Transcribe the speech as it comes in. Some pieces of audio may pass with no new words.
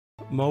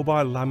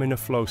Mobile Laminar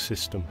Flow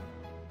System.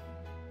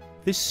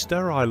 This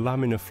sterile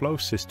laminar flow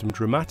system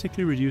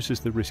dramatically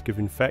reduces the risk of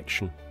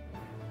infection.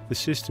 The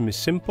system is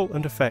simple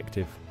and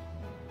effective.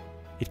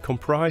 It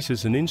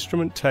comprises an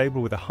instrument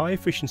table with a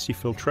high-efficiency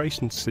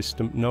filtration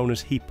system known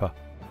as HEPA.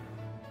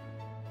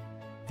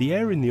 The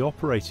air in the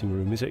operating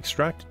room is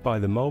extracted by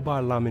the mobile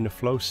laminar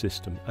flow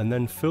system and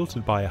then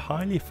filtered by a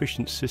highly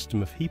efficient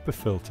system of HEPA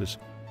filters,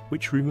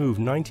 which remove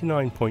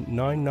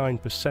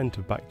 99.99%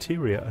 of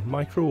bacteria and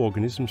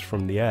microorganisms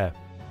from the air.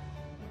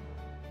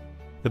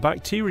 The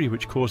bacteria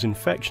which cause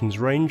infections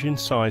range in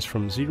size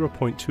from 0.2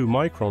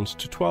 microns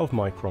to 12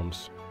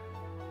 microns.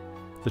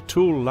 The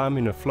Tool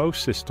laminar flow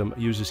system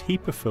uses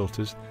HEPA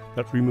filters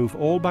that remove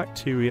all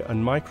bacteria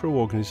and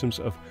microorganisms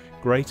of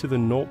greater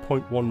than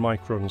 0.1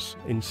 microns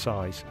in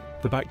size.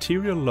 The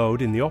bacterial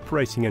load in the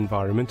operating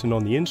environment and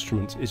on the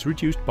instruments is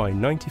reduced by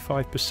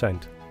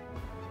 95%.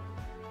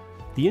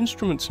 The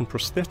instruments and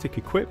prosthetic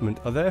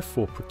equipment are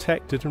therefore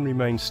protected and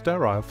remain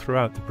sterile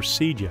throughout the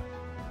procedure.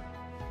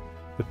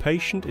 The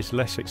patient is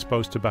less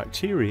exposed to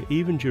bacteria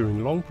even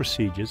during long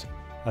procedures,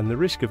 and the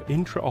risk of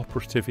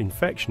intraoperative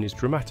infection is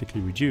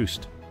dramatically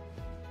reduced.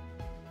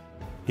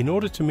 In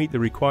order to meet the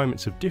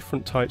requirements of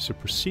different types of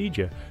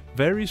procedure,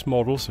 various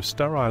models of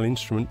sterile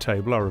instrument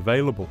table are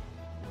available.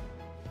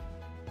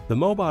 The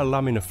mobile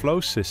laminar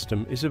flow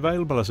system is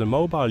available as a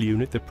mobile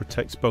unit that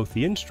protects both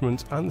the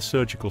instruments and the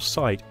surgical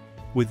site,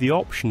 with the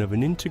option of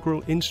an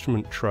integral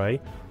instrument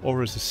tray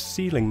or as a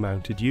ceiling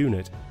mounted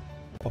unit,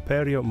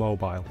 Operio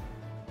Mobile.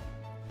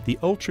 The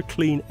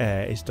ultra-clean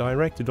air is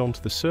directed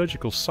onto the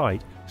surgical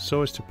site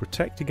so as to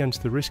protect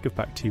against the risk of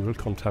bacterial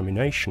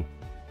contamination.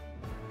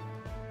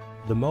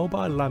 The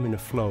mobile laminar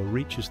flow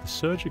reaches the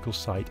surgical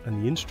site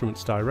and the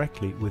instruments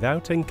directly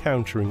without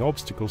encountering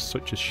obstacles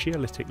such as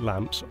shear-lytic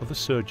lamps or the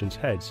surgeon's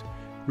heads,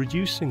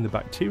 reducing the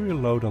bacterial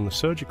load on the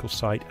surgical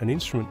site and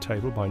instrument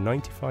table by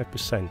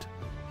 95%.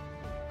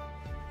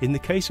 In the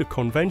case of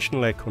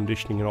conventional air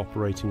conditioning in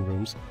operating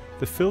rooms,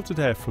 the filtered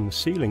air from the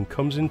ceiling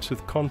comes into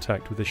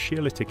contact with the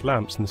shear-lytic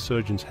lamps in the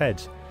surgeon's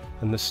heads,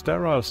 and the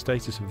sterile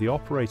status of the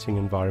operating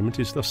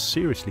environment is thus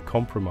seriously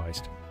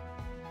compromised.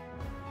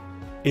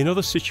 In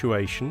other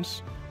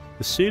situations,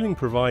 the ceiling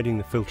providing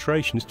the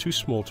filtration is too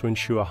small to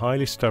ensure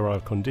highly sterile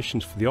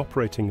conditions for the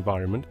operating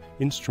environment,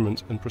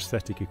 instruments and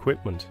prosthetic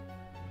equipment.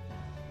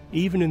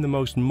 Even in the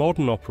most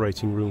modern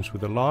operating rooms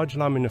with a large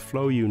laminar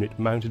flow unit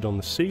mounted on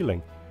the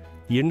ceiling,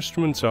 the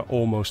instruments are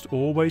almost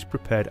always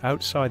prepared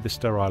outside the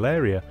sterile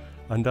area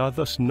and are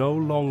thus no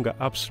longer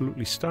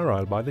absolutely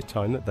sterile by the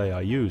time that they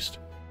are used.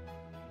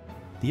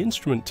 The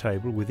instrument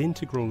table with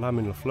integral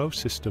laminar flow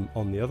system,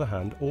 on the other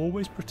hand,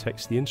 always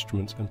protects the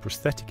instruments and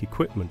prosthetic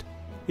equipment,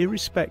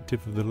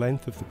 irrespective of the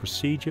length of the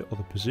procedure or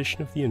the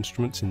position of the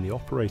instruments in the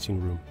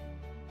operating room.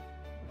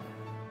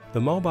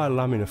 The mobile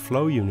laminar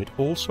flow unit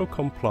also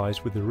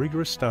complies with the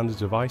rigorous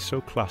standards of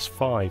ISO Class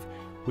 5,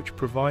 which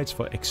provides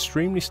for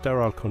extremely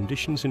sterile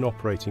conditions in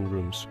operating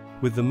rooms.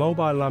 With the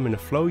mobile laminar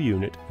flow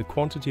unit, the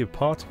quantity of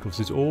particles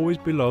is always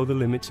below the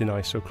limits in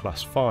ISO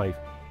Class 5,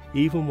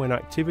 even when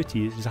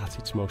activity is at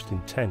its most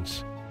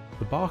intense.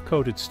 The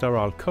barcoded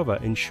sterile cover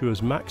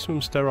ensures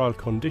maximum sterile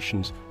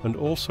conditions and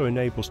also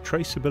enables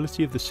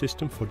traceability of the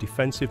system for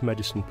defensive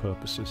medicine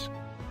purposes.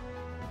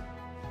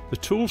 The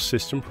Tool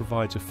system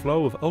provides a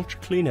flow of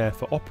ultra-clean air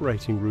for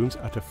operating rooms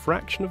at a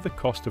fraction of the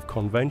cost of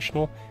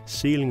conventional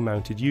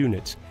ceiling-mounted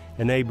units,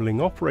 enabling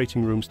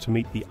operating rooms to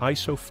meet the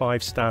ISO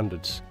 5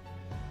 standards.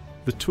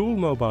 The Tool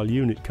mobile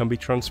unit can be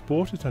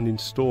transported and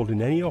installed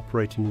in any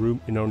operating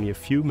room in only a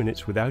few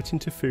minutes without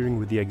interfering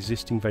with the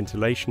existing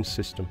ventilation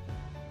system.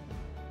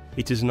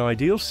 It is an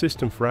ideal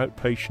system for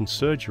outpatient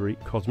surgery,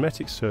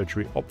 cosmetic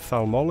surgery,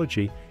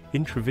 ophthalmology,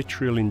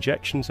 intravitreal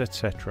injections,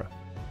 etc.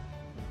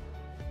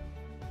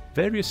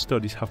 Various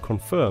studies have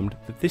confirmed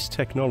that this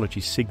technology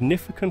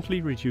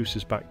significantly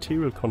reduces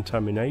bacterial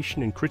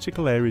contamination in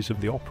critical areas of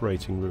the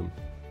operating room.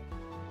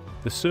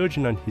 The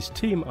surgeon and his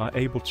team are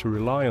able to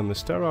rely on the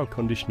sterile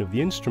condition of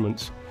the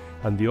instruments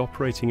and the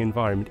operating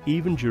environment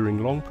even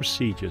during long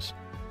procedures.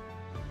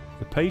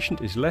 The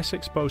patient is less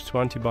exposed to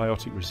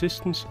antibiotic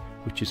resistance,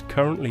 which is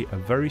currently a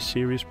very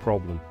serious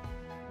problem.